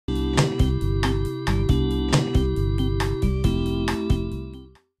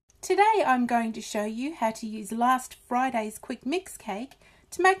Today I'm going to show you how to use last Friday's quick mix cake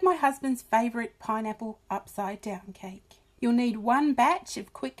to make my husband's favourite pineapple upside down cake. You'll need one batch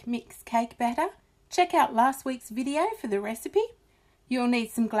of quick mix cake batter. Check out last week's video for the recipe. You'll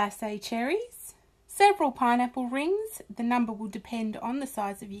need some glacé cherries, several pineapple rings, the number will depend on the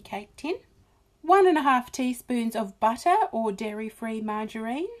size of your cake tin, 1.5 teaspoons of butter or dairy-free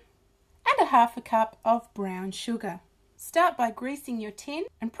margarine, and 1/2 cup of brown sugar. Start by greasing your tin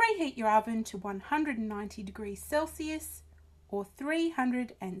and preheat your oven to 190 degrees Celsius or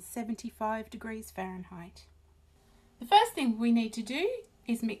 375 degrees Fahrenheit. The first thing we need to do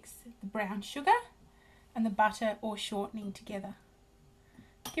is mix the brown sugar and the butter or shortening together.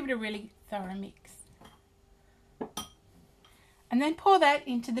 Give it a really thorough mix. And then pour that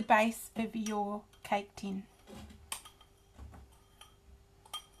into the base of your cake tin.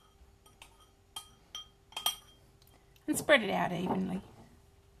 And spread it out evenly.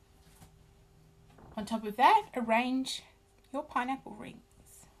 On top of that, arrange your pineapple rings.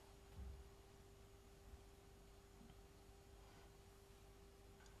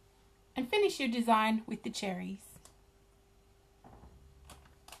 And finish your design with the cherries.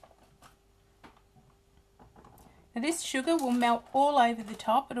 Now this sugar will melt all over the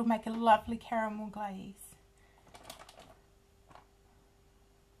top. It'll make a lovely caramel glaze.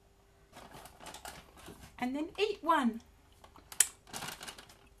 And then eat one.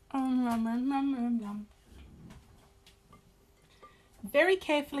 Very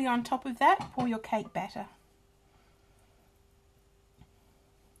carefully on top of that, pour your cake batter.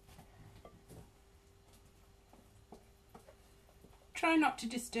 Try not to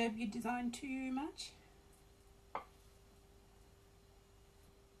disturb your design too much.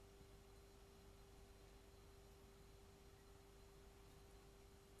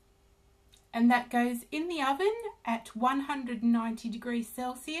 And that goes in the oven at 190 degrees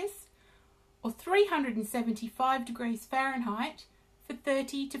Celsius or 375 degrees Fahrenheit for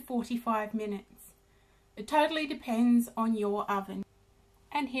 30 to 45 minutes. It totally depends on your oven.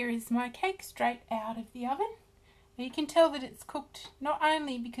 And here is my cake straight out of the oven. Now you can tell that it's cooked not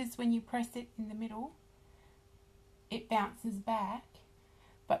only because when you press it in the middle it bounces back,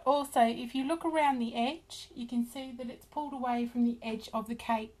 but also if you look around the edge you can see that it's pulled away from the edge of the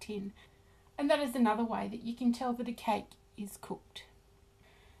cake tin. And that is another way that you can tell that a cake is cooked.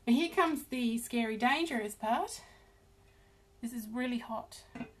 Now here comes the scary dangerous part. This is really hot.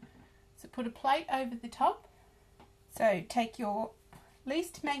 So put a plate over the top. So take your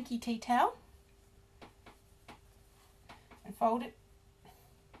least manky tea towel and fold it,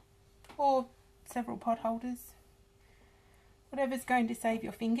 or several pot holders, whatever's going to save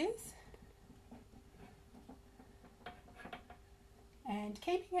your fingers. And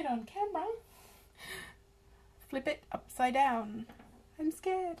keeping it on camera, flip it upside down. I'm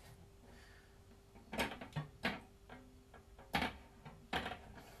scared.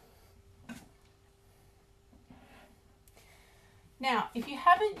 Now, if you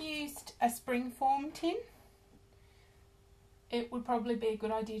haven't used a springform tin, it would probably be a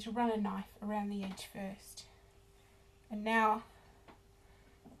good idea to run a knife around the edge first. And now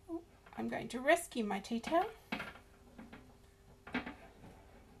I'm going to rescue my tea towel.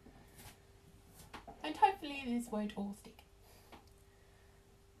 And hopefully this won't all stick.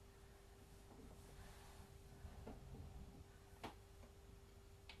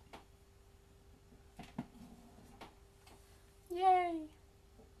 Yay!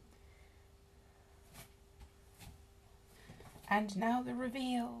 And now the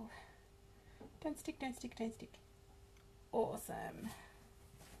reveal. Don't stick, don't stick, don't stick. Awesome.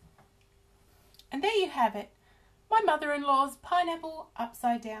 And there you have it. My mother-in-law's pineapple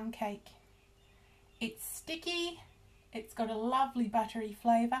upside down cake. It's sticky, it's got a lovely buttery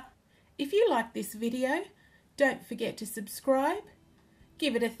flavour. If you like this video, don't forget to subscribe,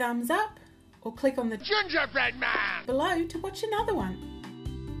 give it a thumbs up, or click on the gingerbread man below to watch another one.